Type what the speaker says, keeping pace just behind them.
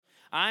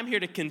I'm here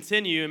to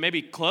continue and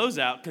maybe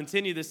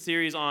continue this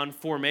series on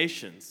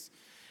formations.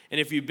 And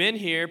if you've been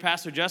here,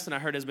 Pastor Justin, I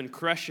heard, has been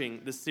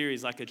crushing this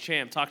series like a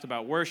champ. Talked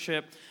about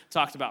worship,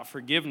 talked about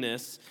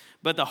forgiveness.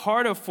 But the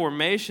heart of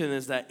formation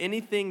is that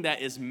anything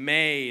that is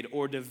made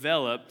or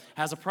developed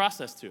has a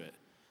process to it.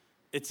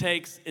 It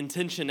takes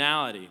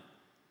intentionality.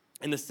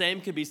 And the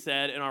same could be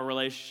said in our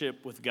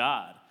relationship with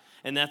God.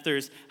 And that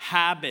there's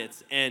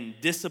habits and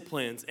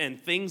disciplines and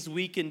things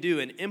we can do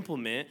and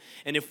implement.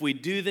 And if we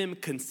do them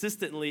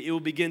consistently, it will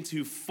begin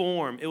to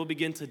form. It will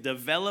begin to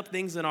develop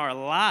things in our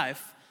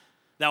life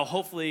that will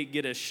hopefully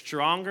get us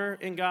stronger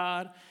in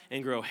God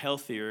and grow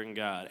healthier in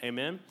God.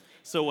 Amen?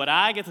 So what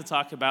I get to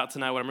talk about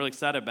tonight, what I'm really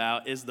excited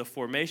about, is the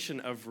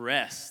formation of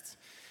rest.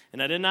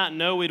 And I did not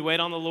know we'd wait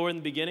on the Lord in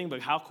the beginning,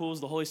 but how cool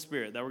is the Holy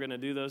Spirit that we're going to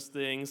do those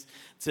things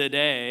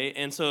today.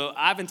 And so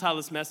I've entitled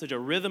this message, A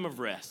Rhythm of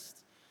Rest.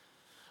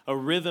 A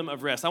rhythm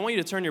of rest. I want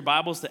you to turn your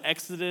Bibles to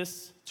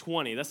Exodus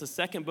 20. That's the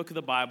second book of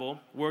the Bible.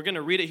 We're going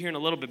to read it here in a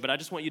little bit, but I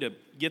just want you to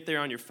get there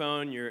on your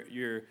phone,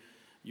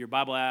 your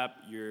Bible app,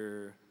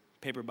 your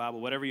paper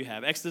Bible, whatever you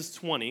have. Exodus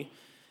 20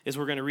 is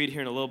what we're going to read here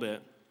in a little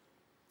bit.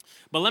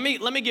 But let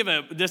me give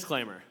a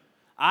disclaimer.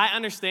 I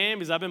understand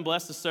because I've been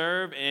blessed to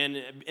serve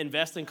and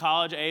invest in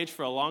college age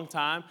for a long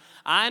time.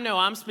 I know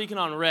I'm speaking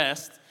on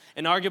rest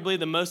in arguably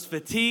the most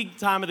fatigued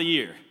time of the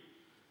year.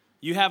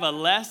 You have a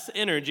less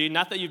energy,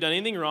 not that you've done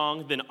anything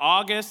wrong, than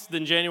August,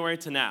 than January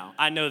to now.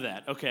 I know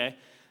that, okay?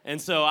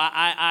 And so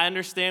I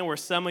understand where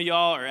some of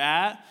y'all are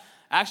at.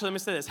 Actually, let me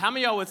say this. How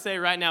many of y'all would say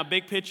right now,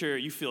 big picture,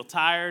 you feel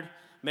tired,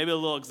 maybe a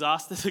little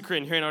exhausted,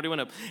 Corinne here already went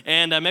up,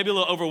 and maybe a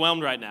little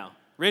overwhelmed right now?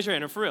 Raise your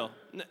hand, or for real.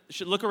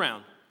 Should look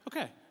around.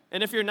 Okay.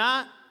 And if you're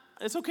not,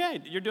 it's okay.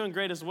 You're doing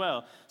great as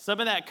well. Some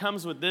of that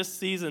comes with this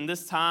season,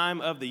 this time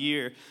of the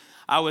year.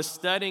 I was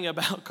studying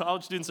about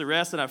college students at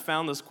rest, and I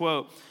found this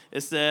quote.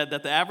 It said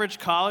that the average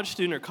college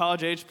student or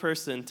college-age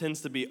person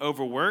tends to be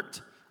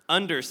overworked,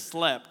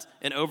 underslept,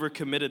 and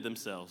overcommitted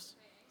themselves.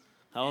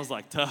 I was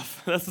like,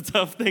 tough. That's a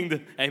tough thing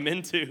to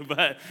amen to.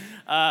 But,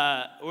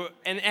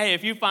 and hey,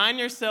 if you find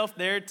yourself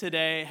there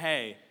today,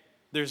 hey,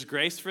 there's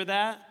grace for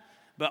that.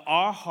 But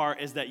our heart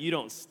is that you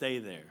don't stay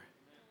there.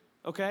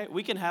 Okay?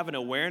 We can have an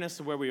awareness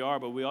of where we are,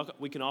 but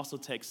we can also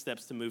take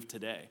steps to move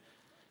today.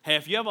 Hey,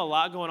 if you have a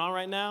lot going on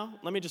right now,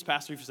 let me just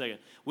pass through for a second.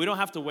 We don't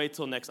have to wait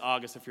till next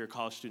August if you're a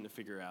college student to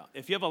figure out.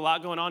 If you have a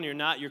lot going on,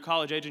 you're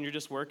college age and you're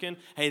just working,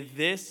 hey,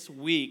 this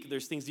week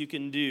there's things you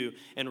can do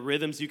and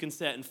rhythms you can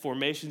set and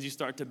formations you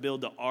start to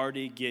build to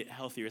already get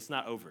healthier. It's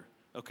not over,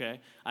 okay?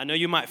 I know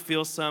you might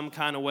feel some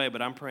kind of way,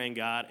 but I'm praying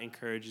God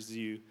encourages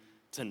you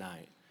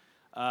tonight.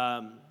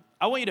 I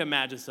want you to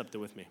imagine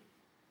something with me.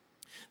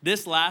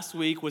 This last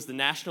week was the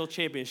national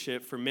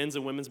championship for men's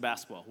and women's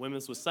basketball.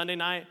 Women's was Sunday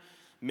night.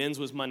 Men's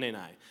was Monday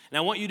night. And I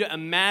want you to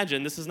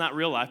imagine, this is not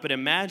real life, but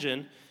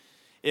imagine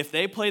if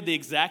they played the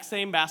exact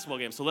same basketball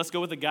game. So let's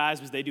go with the guys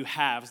because they do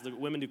halves, the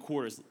women do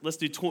quarters. Let's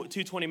do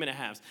two 20-minute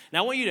halves. Now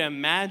I want you to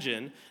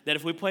imagine that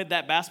if we played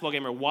that basketball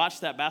game or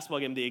watched that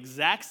basketball game the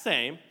exact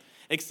same,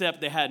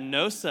 except they had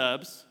no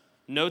subs,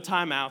 no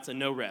timeouts, and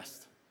no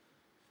rest.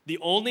 The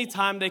only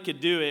time they could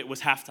do it was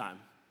halftime.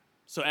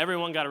 So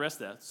everyone got a rest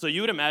there. So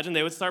you would imagine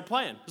they would start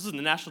playing. This is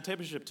the national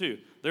championship too.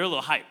 They're a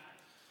little hype.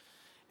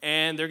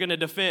 And they're going to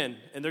defend,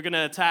 and they're going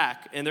to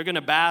attack, and they're going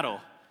to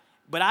battle.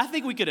 But I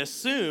think we could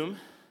assume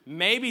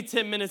maybe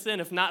 10 minutes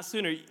in, if not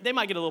sooner, they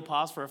might get a little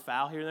pause for a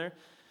foul here and there.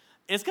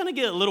 It's going to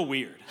get a little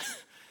weird.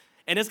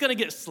 And it's going to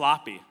get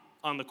sloppy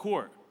on the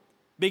court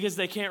because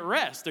they can't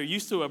rest. They're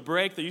used to a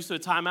break. They're used to a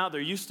timeout.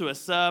 They're used to a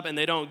sub, and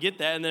they don't get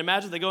that. And then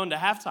imagine they go into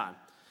halftime.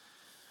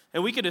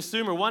 And we could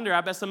assume or wonder,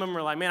 I bet some of them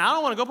are like, man, I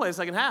don't want to go play the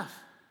second half.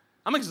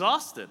 I'm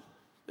exhausted.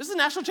 This is a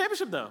national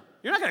championship, though.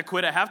 You're not going to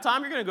quit at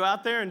halftime. You're going to go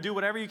out there and do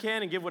whatever you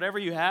can and give whatever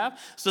you have.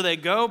 So they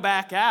go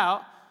back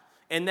out,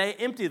 and they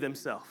empty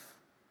themselves.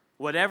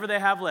 Whatever they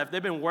have left.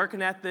 They've been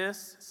working at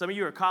this. Some of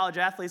you are college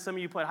athletes. Some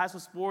of you play high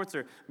school sports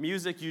or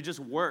music. You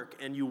just work,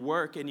 and you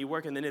work, and you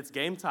work, and then it's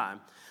game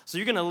time. So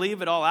you're going to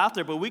leave it all out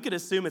there, but we could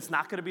assume it's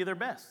not going to be their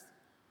best.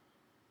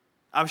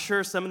 I'm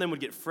sure some of them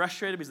would get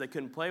frustrated because they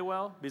couldn't play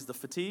well, because of the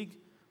fatigue,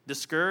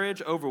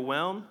 discouraged,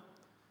 overwhelmed.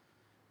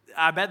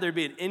 I bet there'd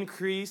be an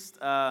increased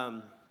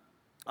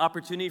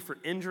opportunity for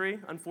injury,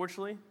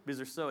 unfortunately, because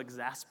they're so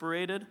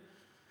exasperated,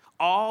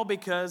 all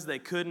because they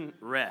couldn't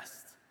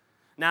rest.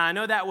 Now, I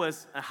know that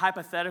was a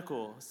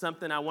hypothetical,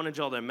 something I wanted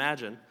y'all to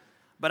imagine,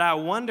 but I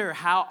wonder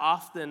how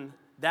often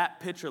that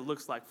picture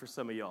looks like for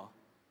some of y'all.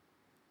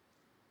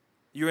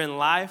 You're in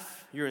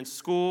life, you're in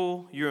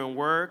school, you're in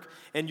work,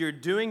 and you're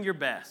doing your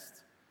best.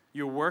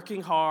 You're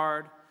working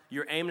hard,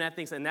 you're aiming at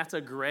things, and that's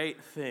a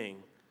great thing.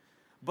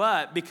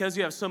 But because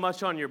you have so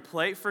much on your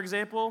plate, for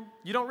example,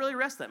 you don't really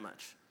rest that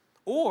much.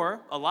 Or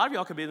a lot of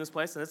y'all could be in this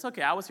place, and it's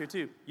okay, I was here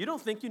too. You don't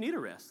think you need a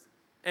rest.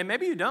 And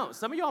maybe you don't.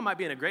 Some of y'all might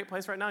be in a great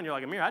place right now, and you're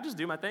like, Amir, I just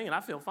do my thing, and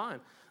I feel fine.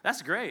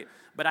 That's great.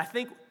 But I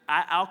think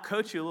I'll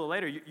coach you a little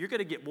later. You're going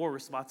to get more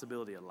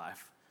responsibility in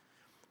life.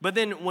 But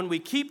then when we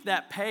keep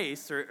that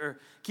pace or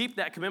keep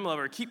that commitment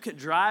level or keep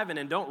driving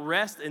and don't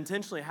rest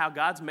intentionally how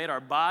God's made our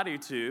body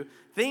to,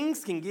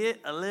 things can get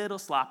a little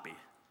sloppy.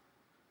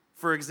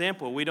 For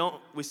example,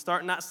 we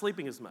start not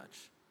sleeping as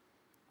much.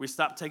 We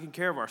stop taking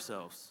care of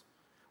ourselves.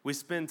 We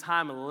spend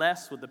time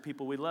less with the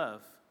people we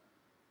love.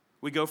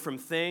 We go from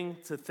thing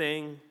to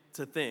thing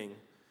to thing.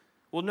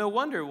 Well, no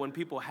wonder when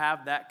people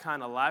have that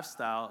kind of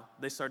lifestyle,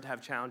 they start to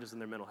have challenges in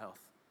their mental health.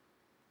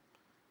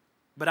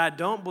 But I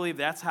don't believe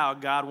that's how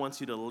God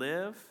wants you to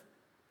live,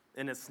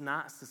 and it's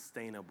not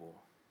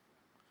sustainable.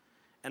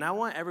 And I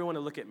want everyone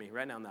to look at me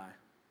right now in the eye.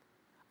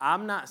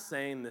 I'm not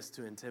saying this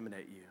to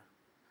intimidate you.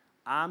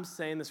 I'm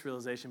saying this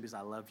realization because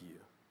I love you,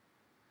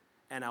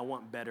 and I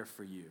want better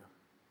for you.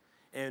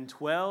 And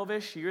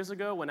 12-ish years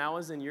ago, when I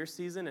was in your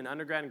season in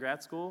undergrad and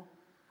grad school,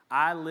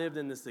 I lived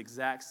in this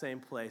exact same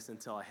place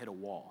until I hit a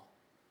wall.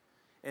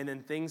 And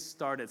then things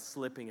started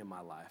slipping in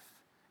my life.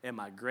 And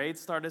my grades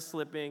started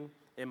slipping,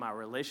 and my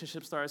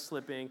relationships started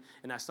slipping,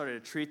 and I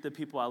started to treat the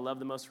people I love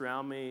the most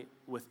around me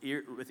with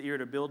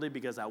irritability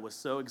because I was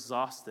so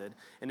exhausted.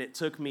 And it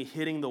took me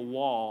hitting the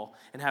wall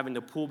and having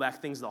to pull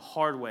back things the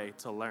hard way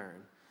to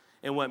learn.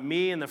 And what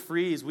me and the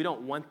Freeze, we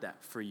don't want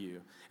that for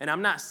you. And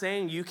I'm not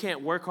saying you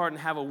can't work hard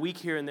and have a week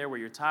here and there where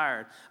you're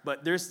tired,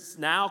 but there's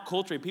now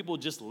culturally people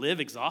just live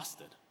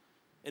exhausted.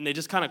 And they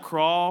just kind of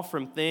crawl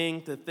from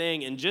thing to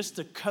thing. And just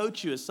to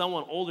coach you as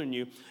someone older than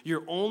you,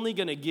 you're only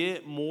going to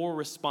get more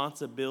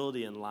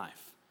responsibility in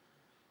life.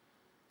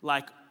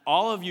 Like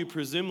all of you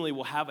presumably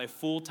will have a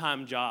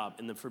full-time job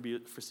in the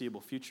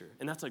foreseeable future.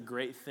 And that's a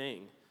great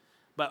thing.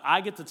 But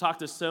I get to talk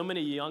to so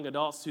many young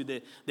adults who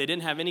they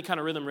didn't have any kind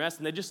of rhythm rest,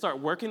 and they just start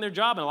working their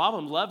job, and a lot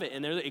of them love it,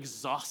 and they're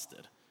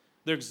exhausted.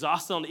 They're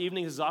exhausted on the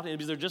evenings, exhausted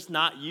because they're just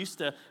not used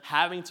to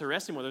having to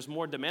rest anymore. There's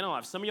more demand on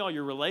life. Some of y'all,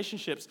 your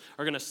relationships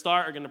are going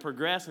to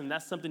progress, and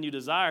that's something you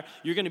desire.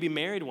 You're going to be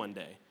married one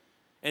day.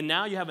 And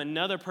now you have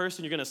another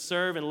person you're going to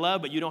serve and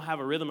love, but you don't have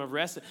a rhythm of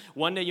rest.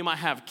 One day you might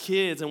have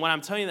kids, and what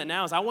I'm telling you that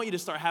now is I want you to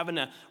start having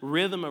a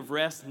rhythm of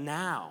rest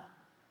now.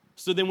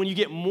 So then when you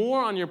get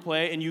more on your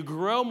plate and you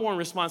grow more in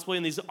responsibility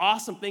in these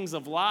awesome things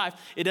of life,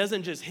 it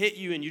doesn't just hit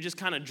you and you just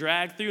kind of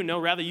drag through. No,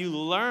 rather you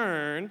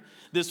learn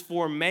this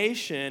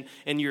formation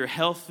and you're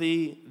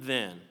healthy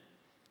then.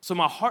 So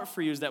my heart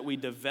for you is that we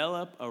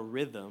develop a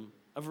rhythm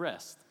of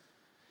rest.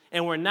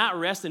 And we're not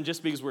resting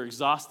just because we're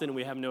exhausted and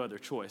we have no other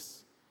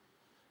choice.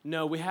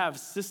 No, we have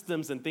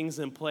systems and things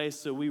in place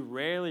so we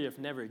rarely, if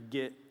never,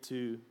 get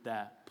to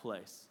that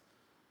place.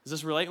 Is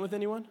this relating with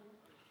anyone?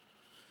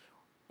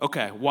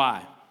 Okay,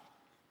 why?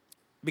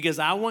 Because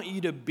I want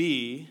you to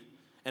be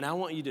and I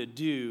want you to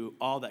do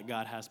all that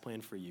God has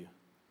planned for you.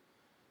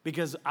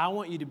 Because I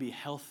want you to be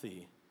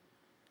healthy.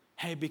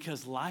 Hey,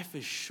 because life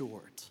is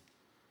short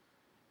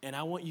and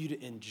I want you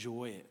to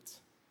enjoy it.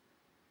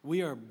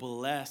 We are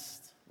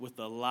blessed with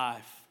the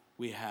life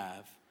we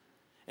have.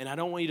 And I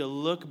don't want you to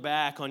look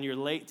back on your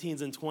late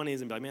teens and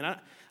 20s and be like, man, I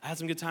had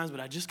some good times, but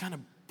I just kind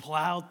of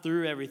plowed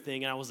through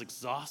everything and I was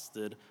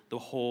exhausted the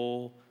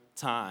whole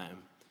time.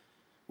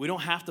 We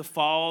don't have to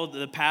follow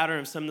the pattern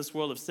of some in this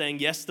world of saying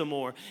yes to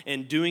more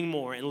and doing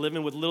more and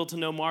living with little to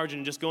no margin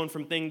and just going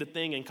from thing to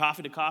thing and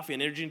coffee to coffee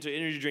and energy to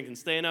energy drink and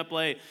staying up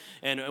late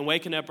and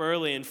waking up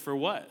early. And for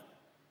what?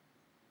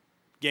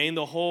 Gain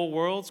the whole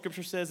world,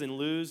 Scripture says, and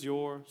lose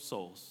your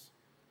souls.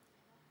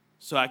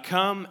 So I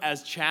come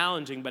as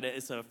challenging, but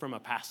it's from a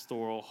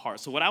pastoral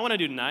heart. So what I want to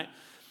do tonight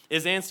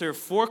is answer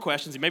 4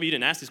 questions. Maybe you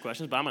didn't ask these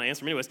questions, but I'm going to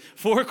answer them anyways.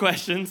 4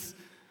 questions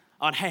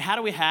on, hey, how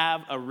do we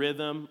have a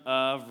rhythm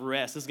of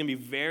rest? This is going to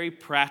be very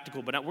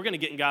practical, but we're going to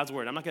get in God's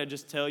Word. I'm not going to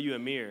just tell you a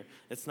mirror.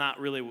 It's not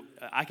really,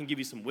 I can give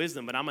you some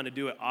wisdom, but I'm going to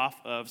do it off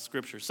of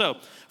Scripture. So,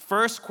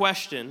 first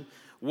question,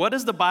 what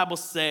does the Bible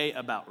say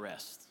about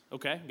rest?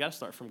 Okay, got to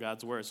start from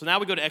God's Word. So now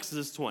we go to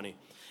Exodus 20.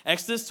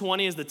 Exodus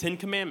 20 is the 10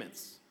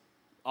 Commandments.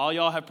 All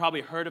y'all have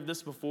probably heard of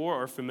this before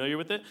or are familiar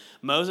with it.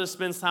 Moses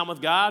spends time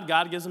with God.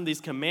 God gives him these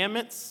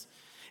commandments,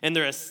 and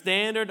they're a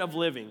standard of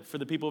living for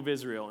the people of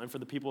Israel and for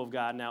the people of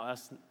God, now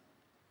us.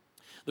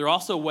 There are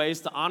also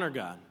ways to honor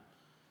God.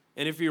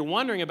 And if you're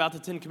wondering about the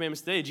 10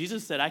 Commandments today,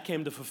 Jesus said, I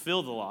came to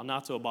fulfill the law,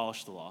 not to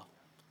abolish the law.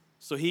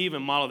 So he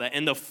even modeled that.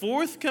 And the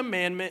 4th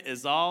commandment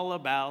is all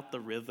about the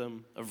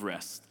rhythm of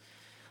rest.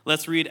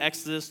 Let's read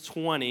Exodus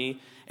 20,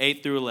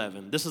 8 through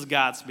 11. This is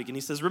God speaking.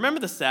 He says, remember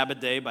the Sabbath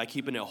day by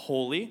keeping it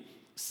holy.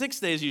 6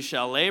 days you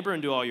shall labor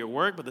and do all your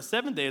work, but the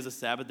 7th day is the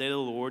Sabbath day of the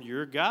Lord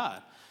your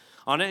God.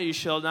 On it you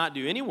shall not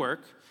do any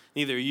work,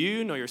 neither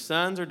you nor your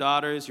sons or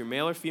daughters, your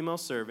male or female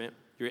servant,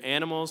 your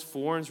animals,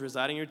 foreigners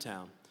residing in your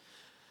town.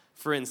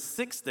 For in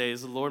 6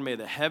 days the Lord made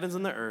the heavens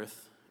and the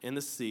earth and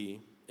the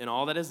sea and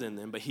all that is in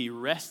them, but he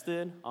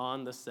rested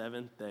on the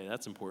 7th day.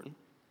 That's important.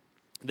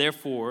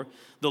 Therefore,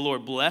 the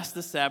Lord blessed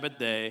the Sabbath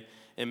day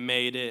and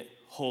made it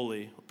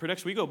holy.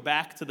 Production, we go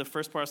back to the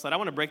first part of the slide. I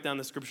want to break down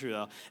the scripture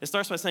though. It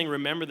starts by saying,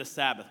 remember the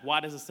Sabbath.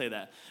 Why does it say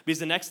that?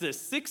 Because in Exodus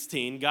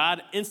 16,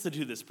 God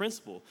instituted this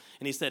principle.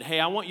 And he said, hey,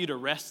 I want you to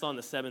rest on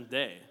the 7th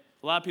day.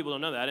 A lot of people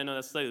don't know that. I didn't know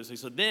that study.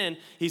 So then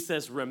he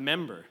says,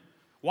 remember.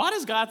 Why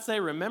does God say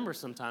remember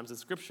sometimes in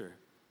Scripture?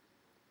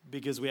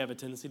 Because we have a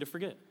tendency to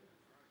forget.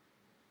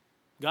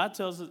 God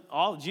tells us,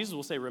 Jesus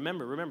will say,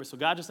 remember, remember. So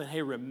God just said,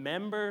 hey,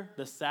 remember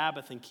the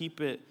Sabbath and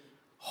keep it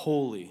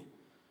holy.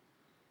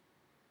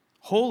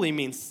 Holy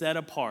means set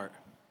apart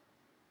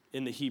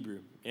in the Hebrew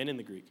and in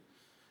the Greek.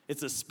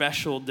 It's a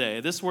special day.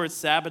 This word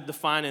Sabbath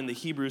defined in the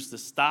Hebrew is to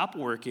stop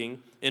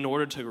working in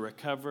order to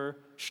recover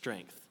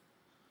strength.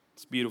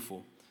 It's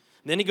beautiful.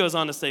 Then he goes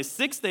on to say,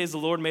 6 days the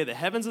Lord made the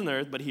heavens and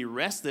earth, but he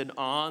rested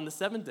on the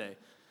seventh day.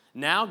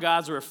 Now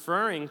God's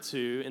referring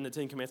to, in the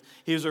Ten Commandments,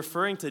 he was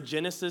referring to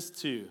Genesis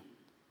 2,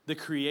 the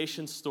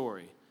creation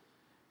story,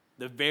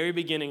 the very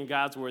beginning of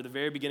God's word, the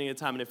very beginning of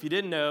time. And if you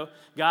didn't know,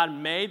 God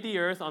made the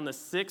earth on the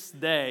sixth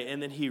day,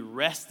 and then he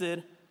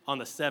rested on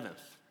the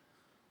seventh.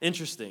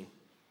 Interesting.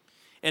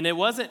 And it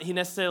wasn't he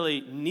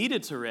necessarily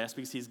needed to rest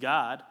because he's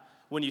God.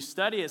 When you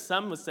study it,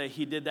 some would say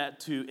he did that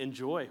to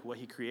enjoy what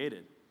he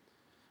created.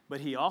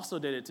 But he also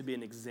did it to be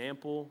an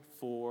example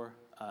for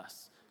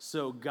us.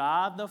 So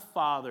God the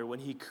Father, when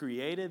he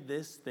created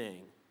this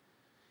thing,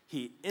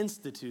 he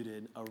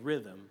instituted a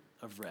rhythm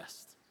of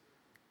rest.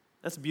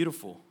 That's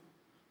beautiful.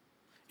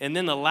 And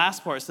then the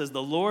last part says,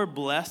 the Lord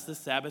blessed the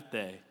Sabbath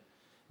day.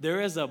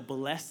 There is a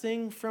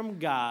blessing from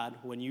God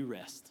when you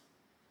rest.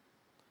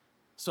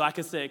 So I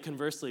could say it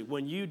conversely,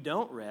 when you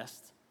don't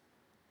rest,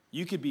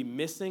 you could be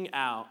missing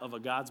out of a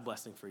God's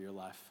blessing for your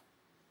life.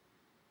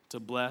 To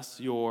bless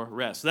your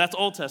rest. So that's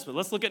Old Testament.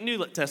 Let's look at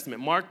New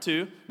Testament. Mark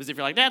 2. Because if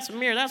you're like, that's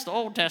Amir, that's the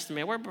Old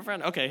Testament. We're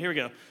preferring. Okay, here we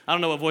go. I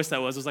don't know what voice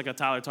that was. It was like a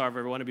Tyler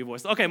Tarver wannabe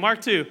voice. Okay,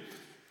 Mark 2.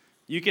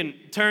 You can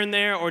turn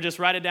there or just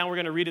write it down. We're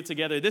going to read it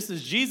together. This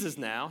is Jesus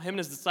now. Him and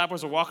his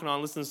disciples are walking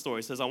on. Listen to the story.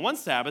 It says, on one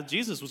Sabbath,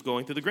 Jesus was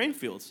going through the grain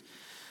fields.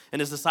 And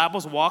his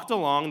disciples walked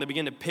along. They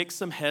began to pick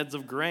some heads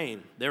of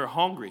grain. They were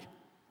hungry.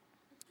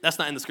 That's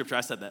not in the scripture.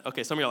 I said that.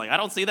 Okay, some of you are like, I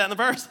don't see that in the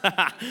verse.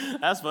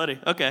 That's funny.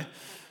 Okay.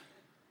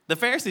 The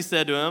Pharisees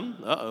said to him,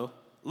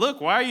 look,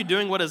 why are you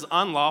doing what is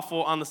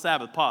unlawful on the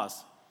Sabbath?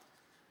 Pause.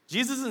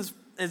 Jesus and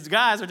his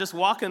guys are just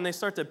walking, and they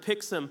start to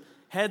pick some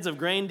heads of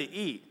grain to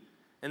eat.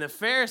 And the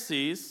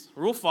Pharisees,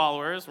 rule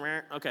followers,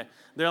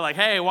 they're like,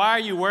 hey, why are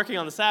you working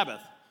on the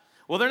Sabbath?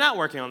 Well, they're not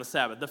working on the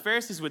Sabbath. The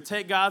Pharisees would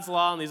take God's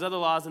law and these other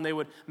laws, and they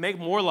would make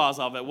more laws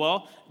of it.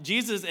 Well,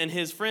 Jesus and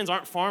his friends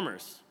aren't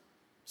farmers.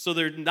 So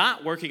they're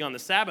not working on the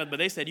Sabbath, but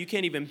they said you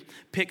can't even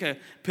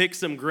pick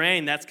some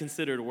grain. That's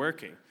considered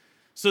working.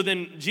 So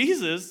then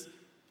Jesus,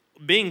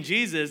 being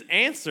Jesus,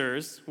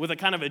 answers with a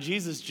kind of a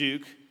Jesus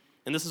juke,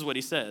 and this is what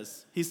he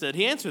says.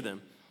 He answered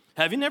them,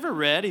 have you never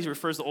read, he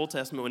refers to the Old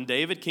Testament,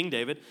 when King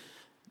David,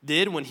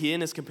 did when he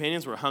and his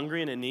companions were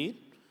hungry and in need?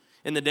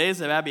 In the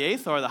days of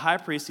Abiathar, the high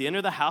priest, he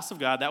entered the house of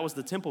God, that was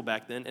the temple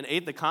back then, and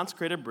ate the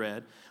consecrated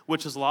bread,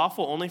 which is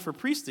lawful only for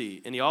priests to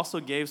eat, and he also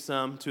gave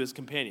some to his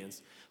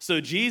companions. So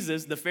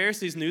Jesus, the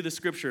Pharisees knew the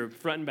scripture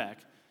front and back.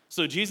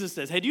 So Jesus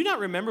says, hey, do you not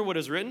remember what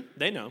is written?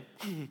 They know.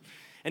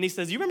 And he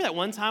says, you remember that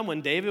one time when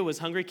David was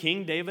hungry,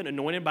 King David,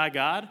 anointed by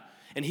God?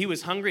 And he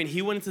was hungry, and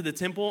he went into the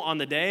temple on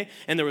the day,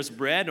 and there was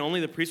bread, and only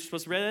the priests were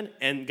supposed to bread,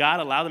 and God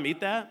allowed them to eat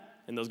that?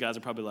 And those guys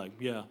are probably like,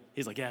 yeah.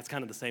 He's like, yeah, it's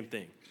kind of the same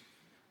thing.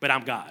 But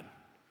I'm God.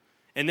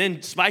 And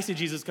then spicy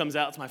Jesus comes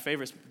out. It's my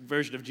favorite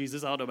version of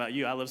Jesus. I don't know about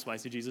you. I love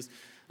spicy Jesus.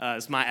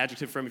 It's my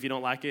adjective for him. If you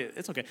don't like it,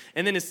 it's okay.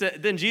 And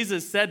then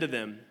Jesus said to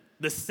them,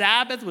 the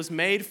Sabbath was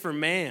made for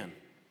man,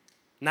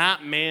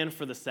 not man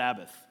for the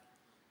Sabbath.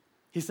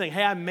 He's saying,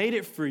 hey, I made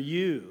it for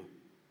you,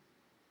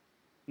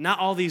 not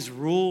all these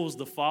rules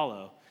to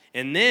follow.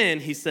 And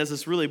then he says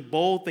this really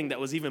bold thing that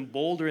was even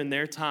bolder in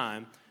their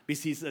time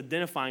because he's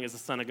identifying as the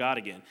Son of God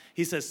again.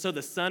 He says, so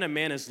the Son of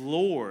Man is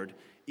Lord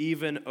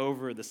even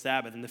over the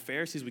Sabbath. And the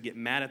Pharisees would get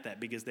mad at that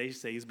because they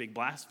say he's a big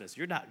blasphemous.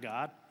 You're not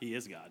God. He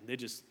is God. They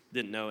just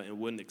didn't know it and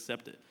wouldn't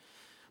accept it.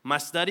 My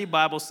study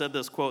Bible said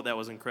this quote that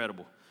was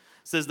incredible.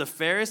 It says, the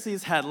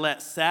Pharisees had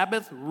let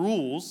Sabbath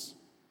rules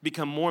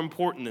become more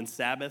important than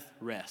Sabbath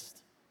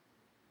rest.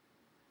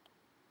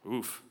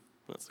 Oof,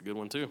 that's a good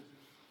one too.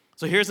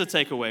 So here's a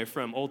takeaway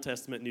from Old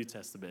Testament, New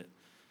Testament.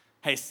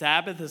 Hey,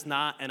 Sabbath is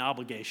not an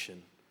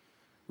obligation,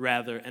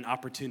 rather an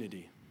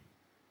opportunity.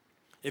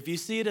 If you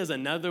see it as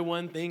another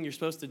one thing you're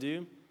supposed to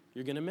do,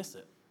 you're going to miss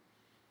it.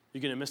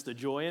 You're going to miss the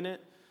joy in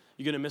it.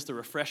 You're going to miss the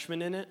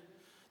refreshment in it.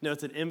 No,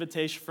 it's an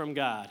invitation from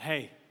God.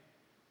 Hey,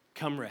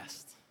 come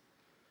rest.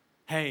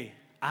 Hey,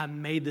 I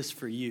made this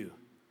for you.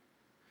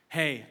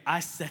 Hey, I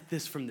set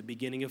this from the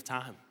beginning of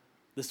time,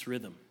 this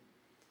rhythm,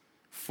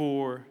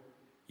 for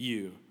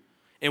you.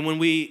 And when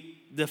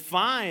we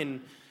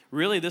define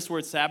really this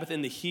word Sabbath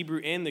in the Hebrew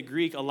and the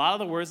Greek, a lot of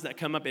the words that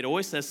come up, it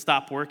always says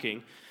stop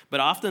working, but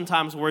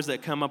oftentimes words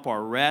that come up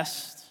are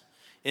rest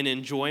and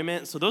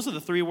enjoyment. So those are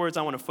the three words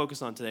I want to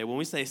focus on today. When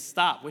we say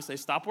stop, we say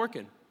stop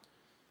working.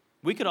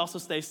 We could also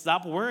say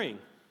stop worrying.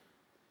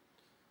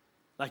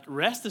 Like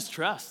rest is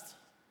trust.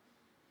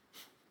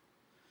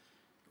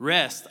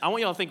 Rest. I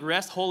want y'all to think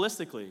rest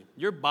holistically.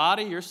 Your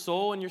body, your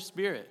soul, and your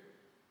spirit.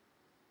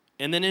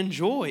 And then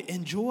enjoy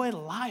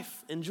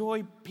life,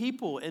 enjoy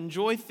people,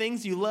 enjoy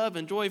things you love,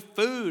 enjoy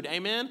food,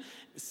 amen?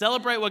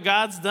 Celebrate what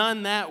God's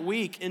done that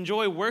week,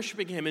 enjoy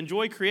worshiping him,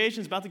 enjoy creation.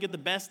 It's about to get the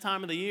best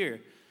time of the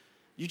year.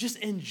 You just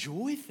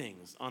enjoy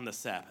things on the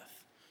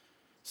Sabbath.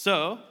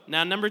 So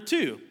now number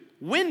 2,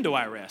 when do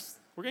I rest?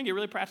 We're going to get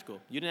really practical.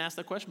 You didn't ask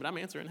that question, but I'm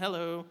answering.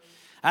 Hello.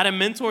 I had a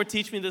mentor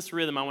teach me this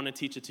rhythm. I want to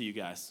teach it to you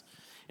guys.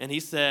 And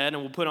he said,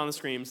 and we'll put it on the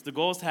screens, the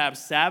goal is to have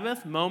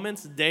Sabbath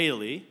moments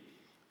daily,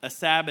 a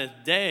Sabbath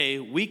day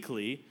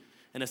weekly,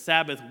 and a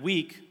Sabbath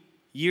week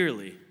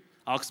yearly.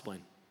 I'll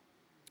explain.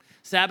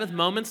 Sabbath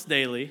moments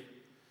daily,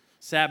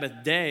 Sabbath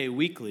day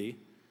weekly,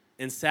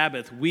 and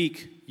Sabbath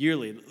week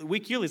yearly.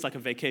 Week yearly is like a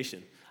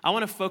vacation. I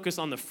want to focus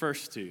on the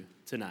first 2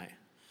 tonight.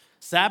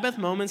 Sabbath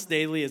moments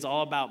daily is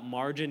all about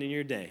margin in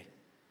your day.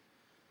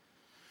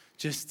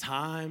 Just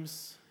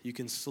times you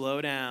can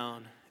slow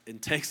down and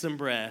take some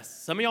breaths.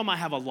 Some of y'all might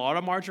have a lot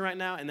of margin right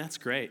now, and that's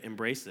great.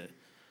 Embrace it.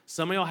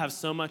 Some of y'all have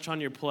so much on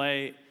your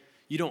plate.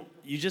 You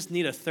just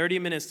need a 30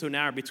 minutes to an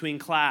hour between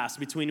class,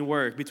 between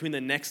work, between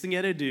the next thing you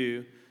got to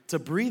do to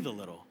breathe a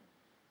little.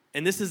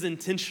 And this is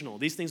intentional.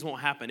 These things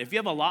won't happen. If you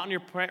have a lot on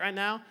your plate right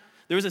now,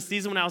 there was a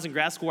season when I was in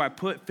grad school where I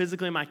put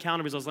physically in my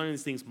calendar because I was learning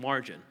these things,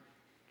 margin.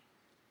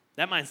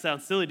 That might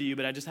sound silly to you,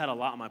 but I just had a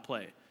lot on my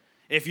plate.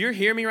 If you're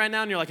hearing me right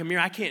now and you're like, Amir,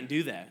 I can't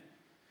do that,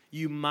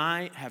 you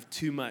might have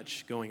too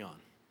much going on.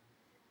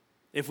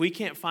 If we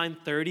can't find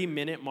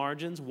 30-minute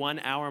margins,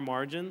 1-hour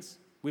margins,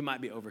 we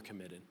might be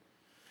overcommitted.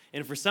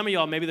 And for some of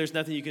y'all, maybe there's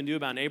nothing you can do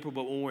about in April,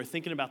 but when we're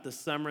thinking about the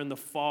summer and the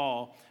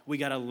fall, we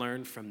got to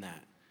learn from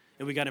that.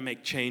 And we got to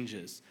make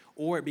changes.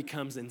 Or it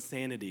becomes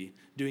insanity,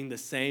 doing the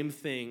same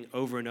thing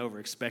over and over,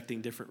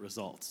 expecting different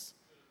results.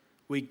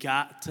 We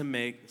got to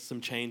make some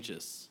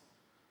changes.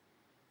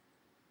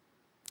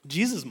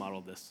 Jesus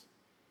modeled this.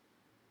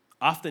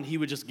 Often he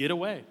would just get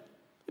away.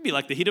 It'd be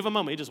like the heat of a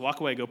moment. He'd just walk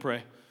away, go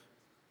pray.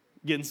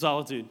 Get in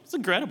solitude. It's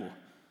incredible.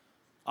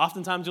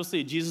 Oftentimes you'll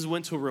see Jesus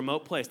went to a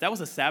remote place. That was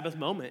a Sabbath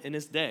moment in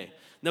his day.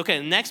 Okay,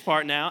 the next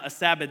part now, a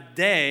Sabbath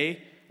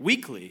day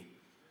weekly.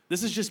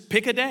 This is just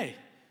pick a day,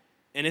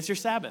 and it's your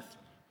Sabbath.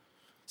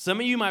 Some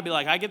of you might be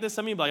like, I get this.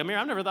 Some of you might be like, Amir,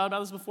 I've never thought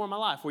about this before in my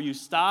life, where you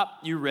stop,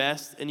 you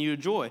rest, and you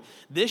enjoy.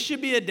 This should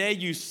be a day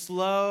you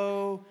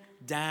slow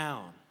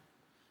down.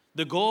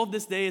 The goal of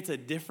this day, it's a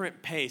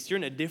different pace. You're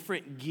in a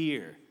different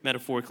gear,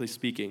 metaphorically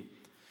speaking.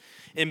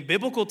 In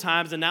biblical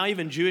times, and now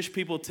even Jewish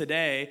people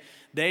today,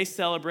 they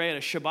celebrate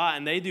a Shabbat,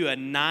 and they do a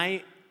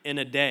night and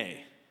a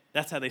day.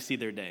 That's how they see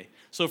their day.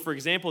 So, for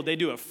example, they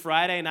do a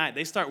Friday night.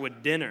 They start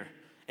with dinner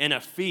and a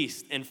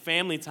feast and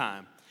family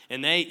time.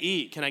 And they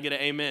eat, can I get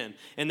an amen?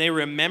 And they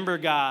remember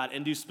God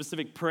and do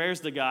specific prayers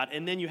to God.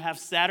 And then you have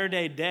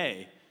Saturday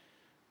day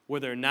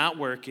where they're not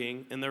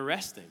working and they're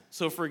resting.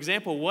 So, for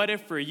example, what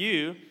if for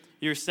you,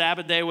 your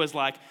Sabbath day was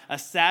like a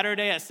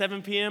Saturday at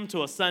 7 p.m.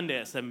 to a Sunday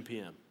at 7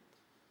 p.m.?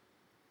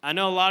 I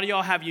know a lot of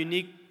y'all have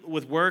unique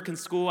with work and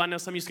school. I know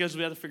some of you schedules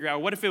we have to figure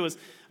out. What if it was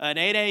an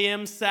 8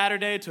 a.m.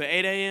 Saturday to an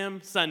 8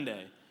 a.m.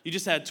 Sunday? You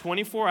just had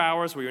 24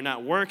 hours where you're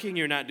not working,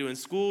 you're not doing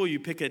school, you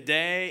pick a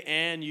day,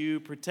 and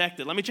you protect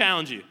it. Let me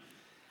challenge you.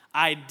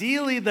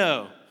 Ideally,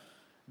 though,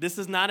 this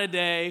is not a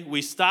day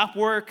we stop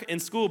work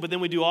and school, but then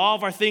we do all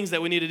of our things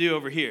that we need to do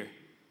over here.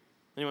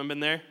 Anyone been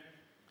there?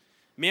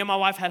 Me and my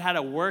wife had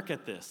to work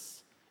at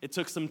this. It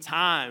took some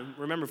time.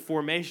 Remember,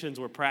 formations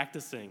we're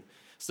practicing.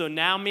 So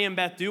now me and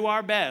Beth do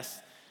our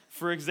best.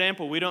 For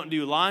example, we don't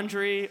do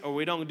laundry or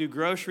we don't do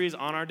groceries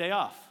on our day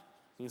off.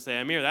 You can say,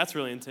 Amir, that's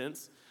really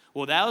intense.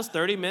 Well, that was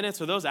 30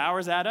 minutes or those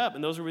hours add up,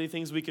 and those are really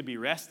things we could be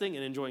resting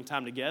and enjoying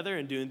time together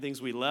and doing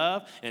things we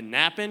love and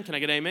napping. Can I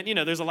get an amen? You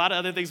know, there's a lot of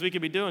other things we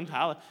could be doing.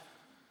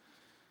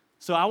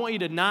 So I want you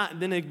to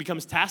not, then it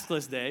becomes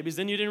taskless day because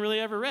then you didn't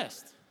really ever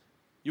rest.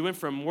 You went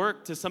from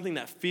work to something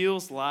that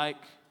feels like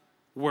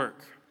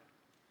work.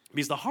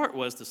 Because the heart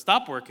was to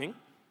stop working,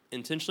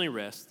 intentionally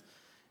rest,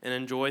 and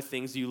enjoy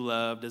things you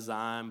love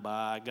designed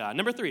by God.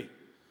 Number 3,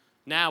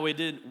 now we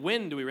did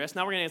when do we rest?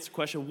 Now we're going to answer the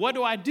question, what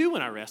do I do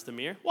when I rest,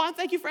 Amir? Well,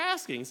 thank you for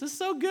asking. This is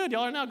so good.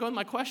 Y'all are now going to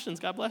my questions.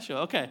 God bless you.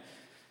 Okay.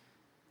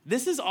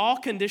 This is all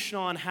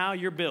conditional on how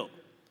you're built,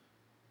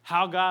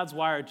 how God's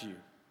wired you,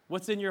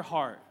 what's in your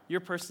heart, your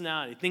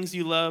personality, things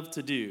you love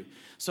to do.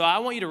 So I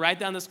want you to write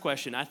down this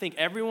question. I think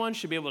everyone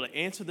should be able to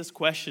answer this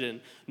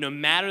question no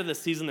matter the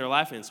season their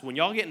life is. When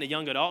y'all get into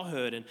young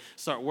adulthood and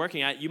start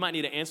working, you might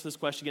need to answer this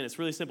question again. It's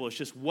really simple. It's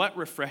just what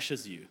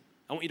refreshes you?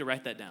 I want you to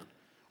write that down.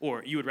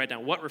 Or you would write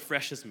down, what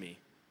refreshes me?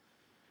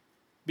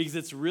 Because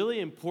it's really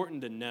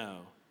important to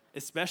know,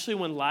 especially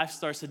when life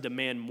starts to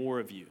demand more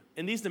of you.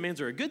 And these demands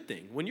are a good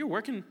thing. When you're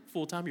working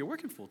full-time, you're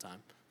working full-time.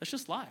 That's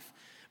just life.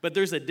 But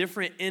there's a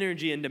different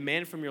energy and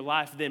demand from your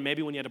life than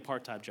maybe when you had a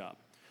part-time job.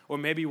 Or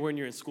maybe when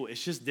you're in school.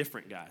 It's just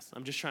different, guys.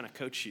 I'm just trying to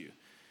coach you.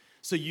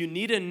 So you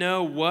need to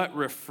know what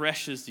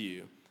refreshes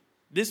you.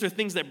 These are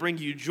things that bring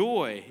you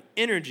joy,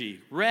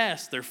 energy,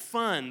 rest. They're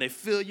fun. They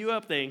fill you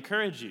up. They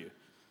encourage you.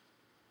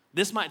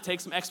 This might take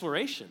some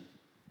exploration.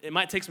 It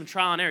might take some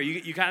trial and error.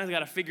 You kind of got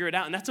to figure it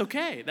out, and that's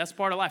okay. That's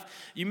part of life.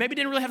 You maybe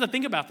didn't really have to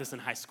think about this in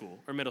high school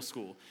or middle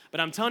school, but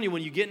I'm telling you,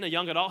 when you get into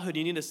young adulthood,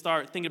 you need to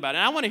start thinking about it.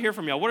 And I want to hear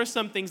from y'all. What are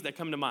some things that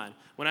come to mind?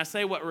 When I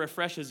say what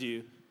refreshes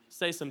you,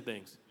 say some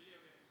things.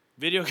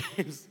 Video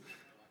games.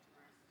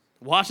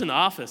 Watching The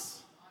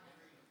Office.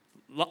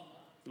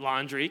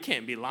 Laundry. It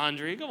can't be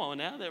laundry. Come on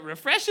now. That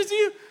refreshes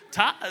you.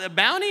 The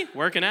Bounty?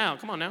 Working out.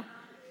 Come on now.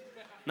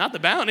 Not the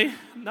Bounty.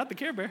 Not the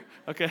Care Bear.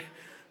 Okay.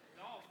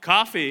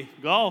 Coffee.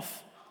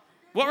 Golf.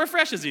 What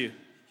refreshes you?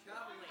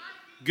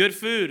 Good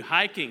food.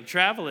 Hiking.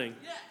 Traveling.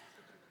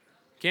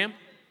 Cam?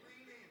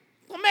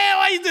 Well, man,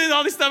 why you doing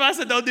all this stuff I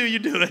said don't do, you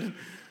do it.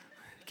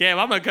 Cam,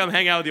 I'm going to come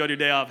hang out with you on your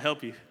day off,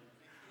 help you.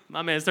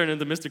 My man's turning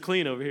into Mr.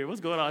 Clean over here.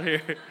 What's going on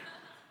here?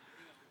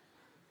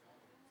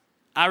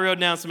 I wrote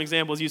down some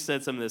examples. You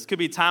said some of this. Could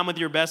be time with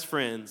your best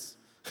friends.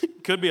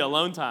 Could be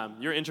alone time.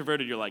 You're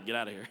introverted. You're like, get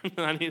out of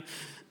here.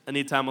 I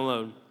need time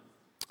alone.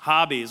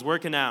 Hobbies,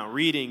 working out,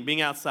 reading,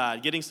 being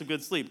outside, getting some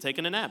good sleep,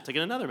 taking a nap,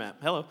 taking another nap.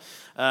 Hello.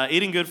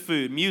 Eating good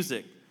food,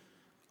 music.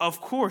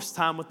 Of course,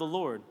 time with the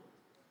Lord.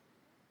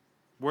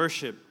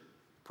 Worship,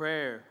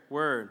 prayer,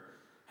 word.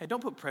 Hey,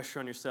 don't put pressure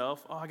on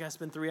yourself. Oh, I got to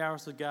spend 3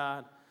 hours with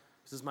God.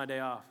 This is my day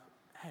off.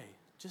 Hey,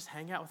 just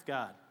hang out with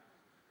God.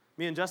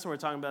 Me and Justin were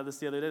talking about this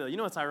the other day, though. You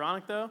know what's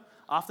ironic, though?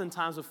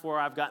 Oftentimes before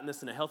I've gotten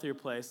this in a healthier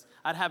place,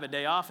 I'd have a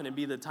day off, and it'd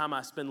be the time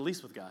I spend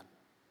least with God.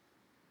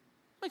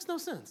 Makes no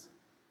sense.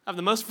 I have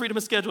the most freedom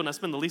of schedule, and I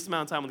spend the least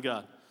amount of time with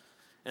God.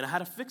 And I had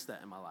to fix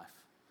that in my life.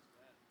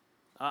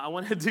 I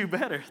wanted to do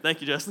better.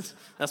 Thank you, Justin.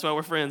 That's why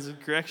we're friends.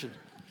 Correction.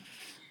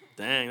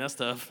 Dang, that's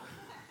tough.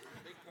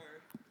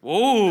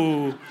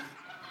 Whoa.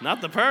 Not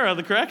the purr,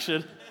 the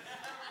correction.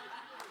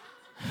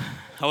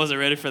 I wasn't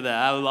ready for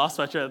that. I lost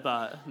my train of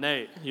thought.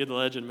 Nate, you're the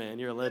legend, man.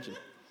 You're a legend.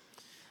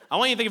 I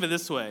want you to think of it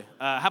this way.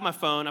 I have my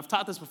phone. I've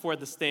taught this before at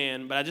the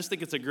stand, but I just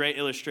think it's a great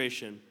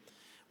illustration.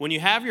 When you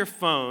have your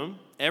phone,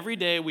 every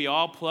day we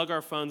all plug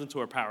our phones into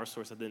our power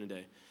source at the end of the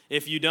day.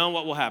 If you don't,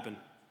 what will happen?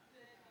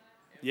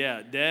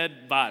 Yeah,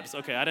 dead vibes.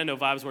 Okay, I didn't know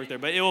vibes worked there,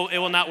 but it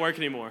will not work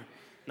anymore.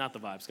 Not the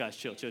vibes. Guys,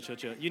 chill.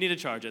 You need to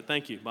charge it.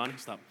 Thank you, Bonnie.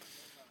 Stop.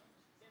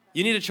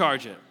 You need to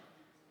charge it.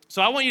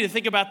 So I want you to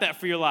think about that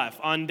for your life.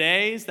 On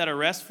days that are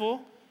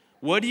restful,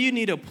 what do you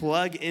need to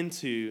plug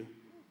into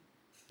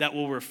that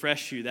will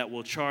refresh you, that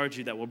will charge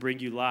you, that will bring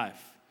you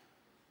life?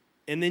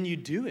 And then you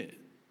do it.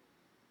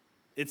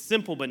 It's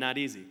simple but not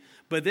easy.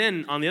 But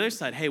then on the other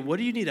side, hey, what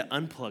do you need to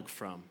unplug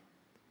from?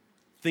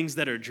 Things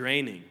that are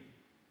draining.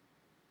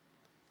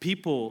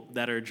 People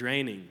that are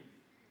draining.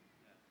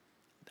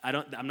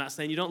 I'm not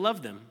saying you don't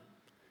love them.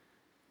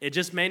 It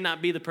just may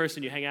not be the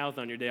person you hang out with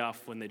on your day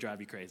off when they drive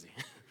you crazy.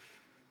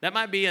 That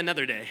might be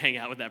another day, hang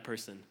out with that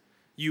person.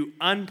 You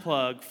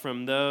unplug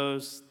from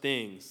those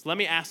things. Let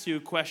me ask you a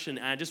question,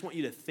 and I just want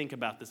you to think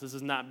about this. This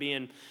is not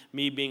me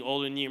being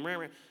older than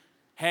you.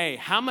 Hey,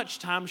 how much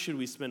time should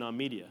we spend on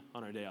media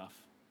on our day off?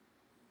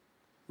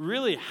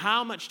 Really,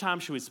 how much time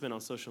should we spend on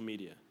social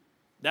media?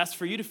 That's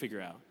for you to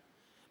figure out.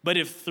 But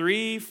if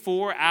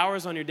 3-4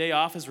 hours on your day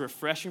off is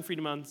refreshing for you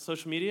to be on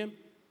social media,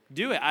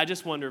 do it. I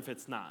just wonder if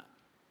it's not.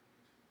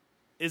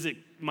 Is it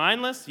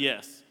mindless?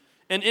 Yes.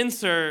 And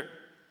insert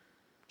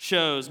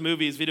shows,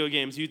 movies, video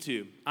games,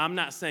 YouTube. I'm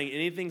not saying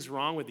anything's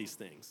wrong with these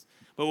things.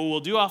 But what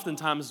we'll do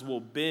oftentimes is we'll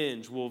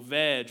binge, we'll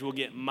veg, we'll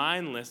get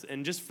mindless.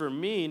 And just for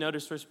me, no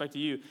disrespect to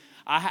you,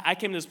 I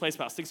came to this place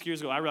about 6 years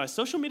ago. I realized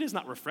social media is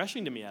not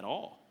refreshing to me at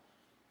all.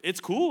 It's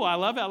cool. I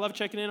love it. I love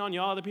checking in on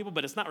y'all, other people,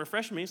 but it's not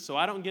refreshing me, so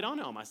I don't get on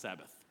it on my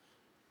Sabbath.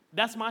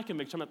 That's my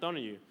conviction. I'm not throwing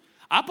at you.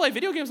 I play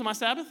video games on my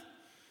Sabbath.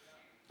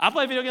 I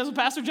play video games with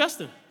Pastor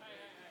Justin.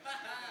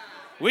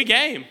 We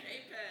game.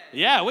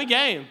 Yeah, we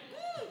game.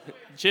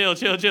 Chill.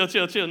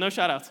 No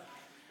shout-outs.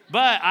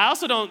 But I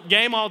also don't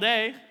game all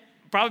day,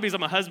 probably because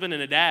I'm a husband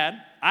and a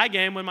dad. I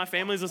game when my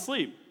family's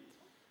asleep.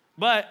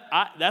 But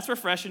that's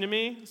refreshing to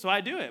me, so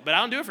I do it. But I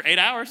don't do it for 8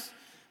 hours.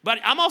 But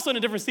I'm also in a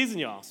different season,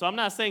 y'all. So I'm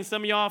not saying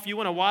some of y'all, if you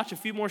want to watch a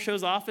few more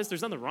shows of Office,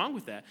 there's nothing wrong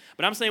with that.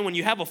 But I'm saying when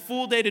you have a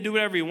full day to do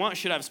whatever you want,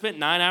 should I have spent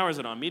 9 hours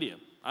on media?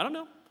 I don't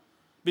know.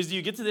 Because do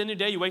you get to the end of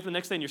the day, you wake up the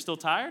next day and you're still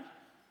tired?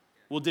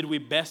 Well, did we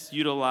best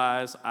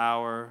utilize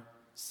our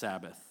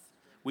Sabbath?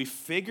 We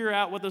figure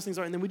out what those things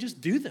are, and then we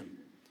just do them.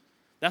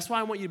 That's why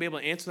I want you to be able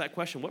to answer that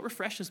question. What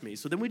refreshes me?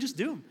 So then we just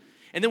do them.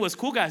 And then what's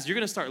cool, guys, you're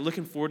going to start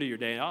looking forward to your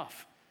day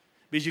off.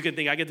 Because you can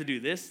think, I get to do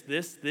this.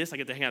 I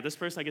get to hang out with this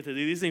person. I get to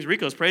do these things.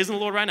 Rico's praising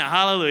the Lord right now.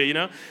 Hallelujah, you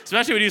know?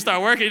 Especially when you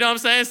start working, you know what I'm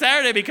saying?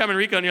 Saturday be coming,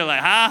 Rico, and you're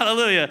like,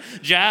 hallelujah.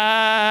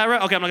 Jireh.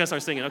 Okay, I'm not going to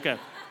start singing. Okay.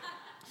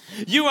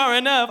 You are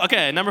enough.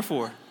 Okay, number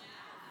 4.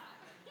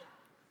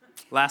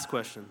 Last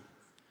question.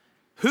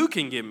 Who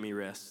can give me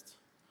rest?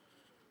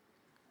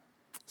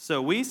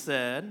 So we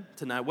said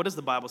tonight, what does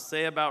the Bible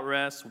say about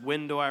rest?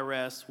 When do I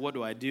rest? What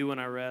do I do when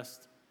I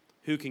rest?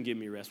 Who can give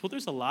me rest? Well,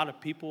 there's a lot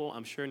of people,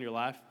 I'm sure, in your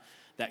life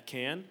that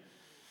can.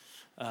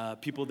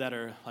 People that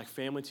are like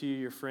family to you,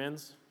 your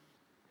friends.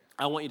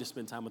 I want you to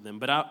spend time with them.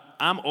 But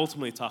I'm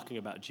ultimately talking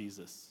about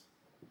Jesus.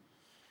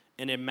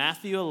 And in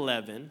Matthew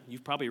 11,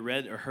 you've probably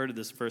read or heard of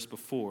this verse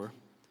before.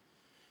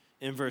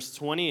 In verse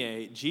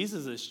 28,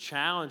 Jesus is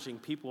challenging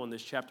people in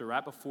this chapter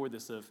right before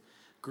this of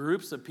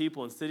groups of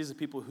people and cities of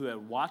people who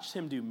had watched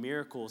him do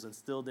miracles and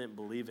still didn't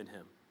believe in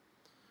him.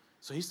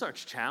 So he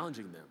starts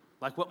challenging them.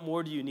 Like, what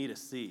more do you need to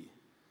see?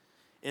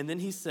 And then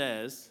he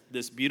says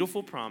this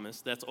beautiful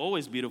promise that's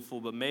always beautiful,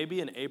 but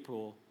maybe in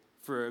April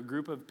for a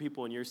group of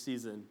people in your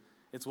season,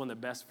 It's one of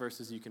the best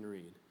verses you can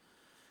read.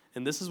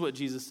 And this is what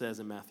Jesus says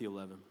in Matthew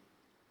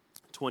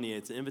 11:28.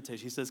 It's an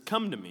invitation. He says,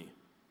 come to me,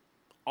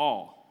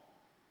 all,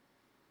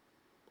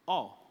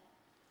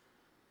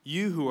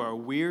 you who are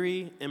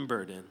weary and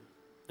burdened.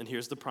 And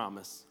here's the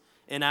promise.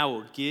 And I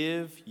will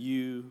give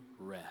you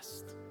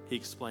rest. He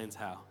explains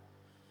how.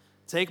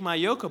 Take my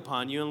yoke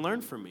upon you and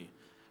learn from me.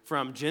 For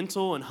I'm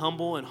gentle and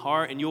humble in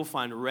heart, and you'll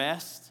find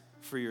rest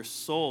for your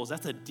souls.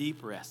 That's a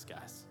deep rest,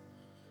 guys.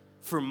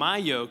 For my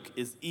yoke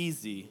is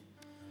easy,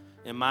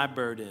 and my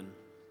burden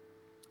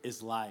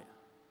is light.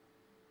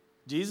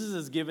 Jesus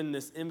has given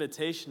this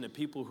invitation to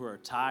people who are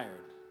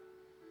tired.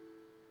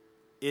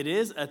 It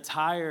is a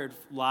tired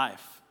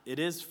life. It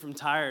is from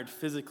tired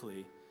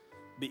physically.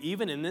 But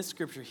even in this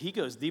scripture, he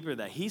goes deeper than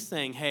that. He's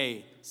saying,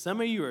 hey, some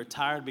of you are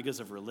tired because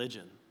of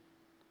religion.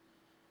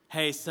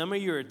 Hey, some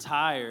of you are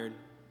tired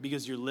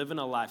because you're living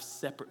a life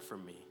separate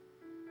from me.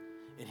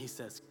 And he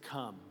says,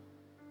 come.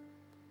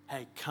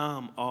 Hey,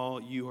 come,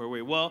 all you who are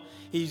weary. Well,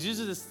 he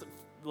uses this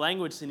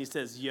language and he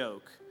says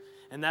yoke.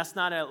 And that's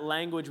not a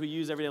language we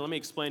use every day. Let me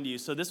explain to you.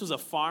 So this was a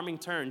farming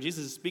term.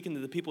 Jesus is speaking to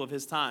the people of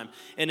his time.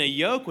 And a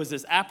yoke was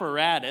this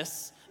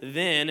apparatus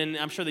then, and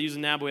I'm sure they use it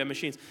now, but we have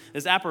machines,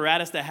 this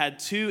apparatus that had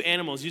two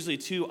animals, usually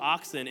two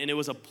oxen, and it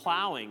was a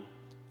plowing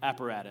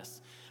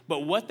apparatus.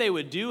 But what they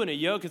would do in a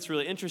yoke, it's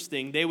really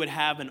interesting, they would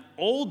have an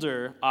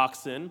older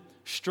oxen,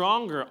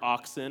 stronger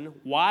oxen,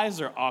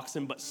 wiser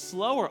oxen, but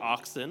slower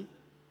oxen,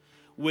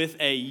 with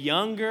a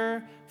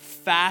younger,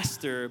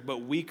 faster,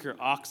 but weaker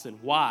oxen.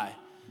 Why?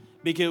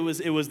 Because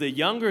it was the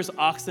younger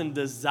oxen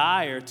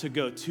desire to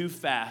go too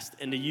fast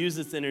and to use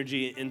its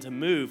energy and to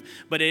move.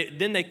 But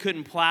then they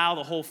couldn't plow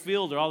the whole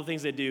field or all the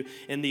things they do.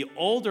 And the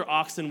older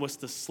oxen was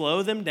to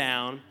slow them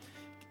down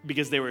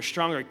because they were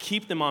stronger,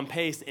 keep them on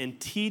pace, and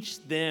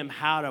teach them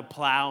how to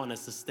plow in a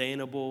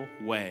sustainable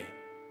way.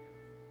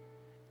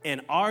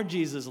 And our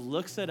Jesus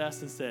looks at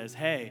us and says,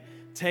 hey,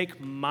 take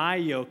my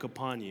yoke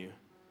upon you.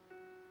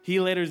 He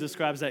later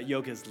describes that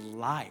yoke as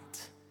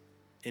light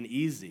and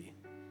easy.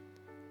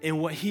 And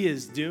what he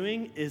is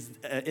doing is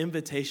an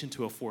invitation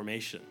to a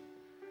formation.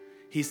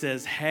 He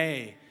says,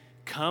 hey,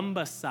 come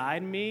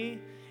beside me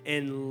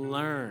and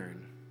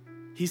learn.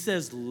 He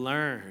says,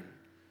 learn.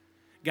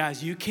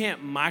 Guys, you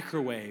can't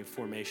microwave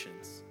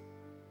formations.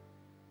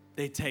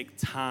 They take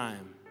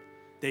time.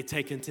 They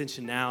take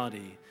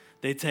intentionality.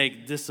 They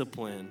take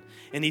discipline.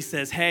 And he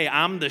says, hey,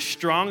 I'm the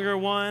stronger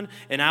one,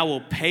 and I will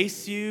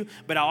pace you,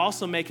 but I'll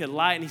also make it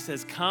light. And he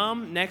says,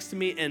 come next to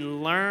me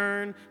and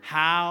learn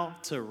how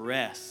to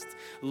rest.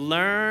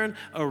 Learn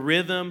a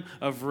rhythm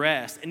of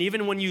rest. And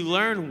even when you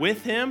learn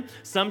with him,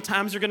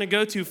 sometimes you're going to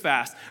go too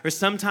fast, or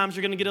sometimes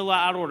you're going to get a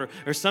lot out of order,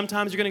 or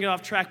sometimes you're going to get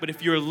off track. But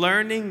if you're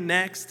learning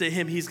next to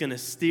him, he's going to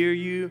steer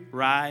you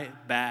right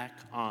back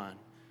on.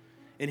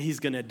 And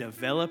he's going to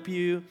develop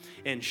you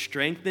and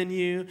strengthen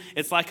you.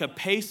 It's like a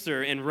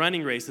pacer in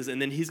running races,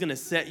 and then he's going to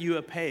set you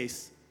a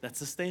pace that's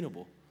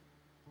sustainable.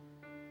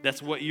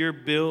 That's what you're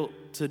built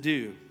to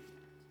do.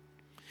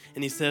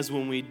 And he says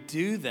when we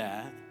do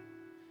that,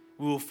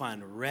 we will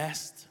find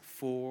rest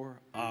for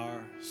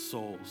our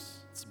souls.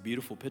 It's a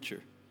beautiful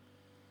picture.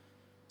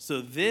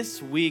 So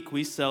this week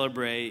we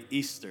celebrate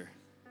Easter.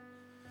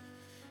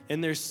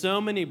 And there's so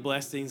many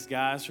blessings,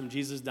 guys, from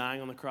Jesus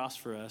dying on the cross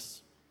for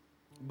us.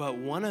 But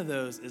one of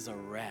those is a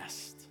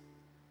rest,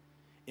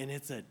 and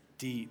it's a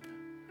deep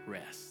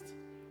rest.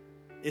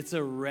 It's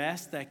a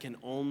rest that can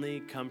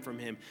only come from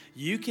him.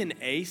 You can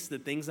ace the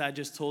things I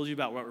just told you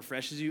about what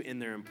refreshes you, and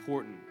they're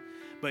important.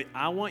 But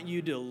I want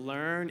you to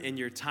learn in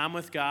your time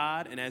with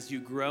God, and as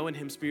you grow in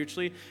him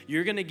spiritually,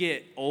 you're going to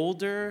get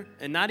older,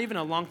 and not even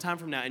a long time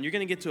from now, and you're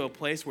going to get to a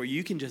place where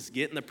you can just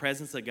get in the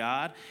presence of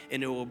God,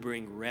 and it will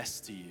bring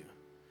rest to you.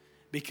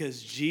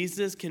 Because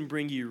Jesus can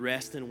bring you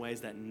rest in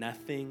ways that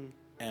nothing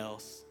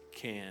else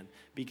can,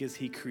 because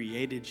he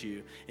created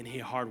you and he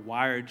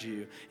hardwired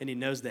you, and he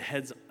knows the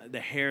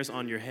hairs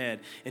on your head,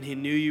 and he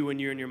knew you when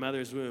you're in your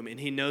mother's womb, and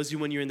he knows you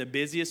when you're in the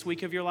busiest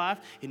week of your life.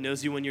 He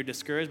knows you when you're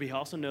discouraged, but he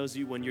also knows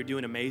you when you're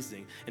doing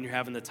amazing and you're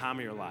having the time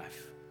of your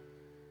life.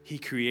 He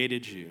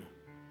created you.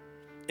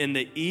 And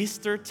the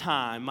Easter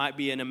time might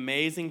be an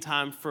amazing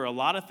time for a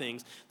lot of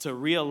things, to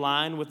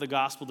realign with the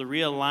gospel, to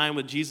realign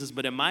with Jesus,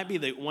 but it might be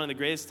one of the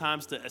greatest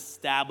times to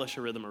establish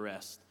a rhythm of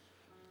rest.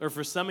 Or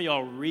for some of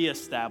y'all,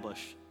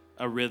 reestablish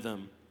a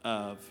rhythm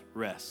of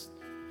rest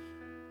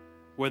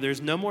where there's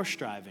no more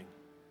striving,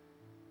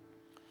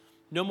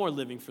 no more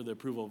living for the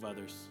approval of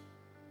others,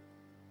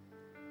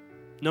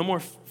 no more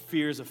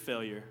fears of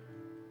failure.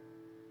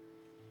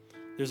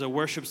 There's a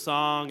worship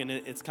song, and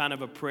it's kind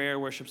of a prayer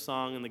worship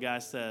song, and the guy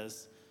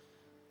says,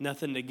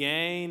 nothing to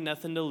gain,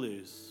 nothing to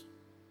lose,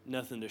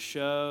 nothing to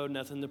show,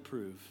 nothing to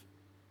prove.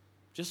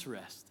 Just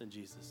rest in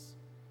Jesus.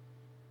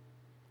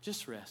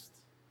 Just rest.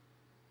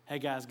 Hey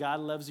guys,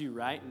 God loves you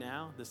right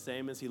now the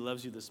same as he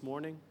loves you this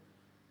morning,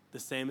 the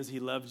same as he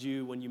loved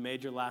you when you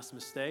made your last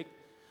mistake,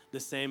 the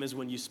same as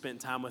when you spent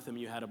time with him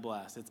and you had a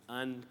blast. It's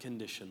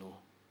unconditional.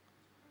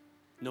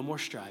 No more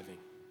striving.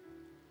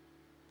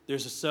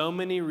 There's so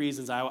many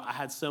reasons. I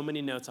had so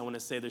many notes I want to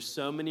say. There's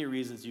so many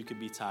reasons you could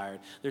be tired.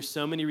 There's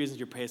so many reasons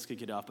your pace could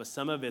get off, but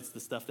some of it's the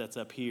stuff that's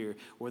up here,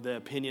 or the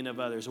opinion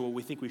of others, or what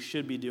we think we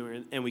should be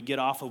doing, and we get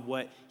off of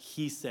what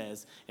he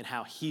says and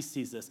how he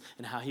sees us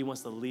and how he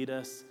wants to lead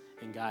us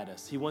and guide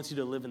us. He wants you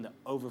to live in the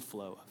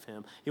overflow of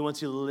him. He wants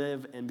you to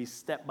live and be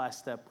step by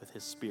step with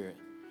his Spirit,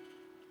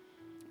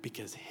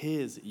 because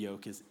his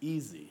yoke is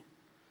easy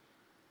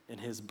and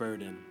his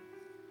burden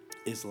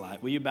is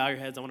light. Will you bow your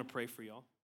heads? I want to pray for y'all.